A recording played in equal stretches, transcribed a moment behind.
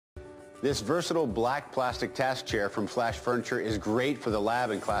This versatile black plastic task chair from Flash Furniture is great for the lab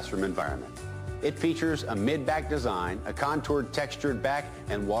and classroom environment. It features a mid-back design, a contoured textured back,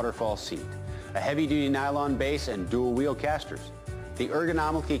 and waterfall seat, a heavy-duty nylon base, and dual-wheel casters. The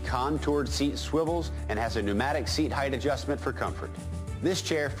ergonomically contoured seat swivels and has a pneumatic seat height adjustment for comfort. This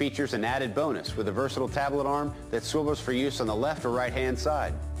chair features an added bonus with a versatile tablet arm that swivels for use on the left or right-hand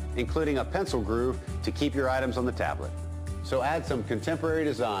side, including a pencil groove to keep your items on the tablet. So add some contemporary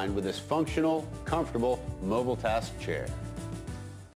design with this functional, comfortable mobile task chair.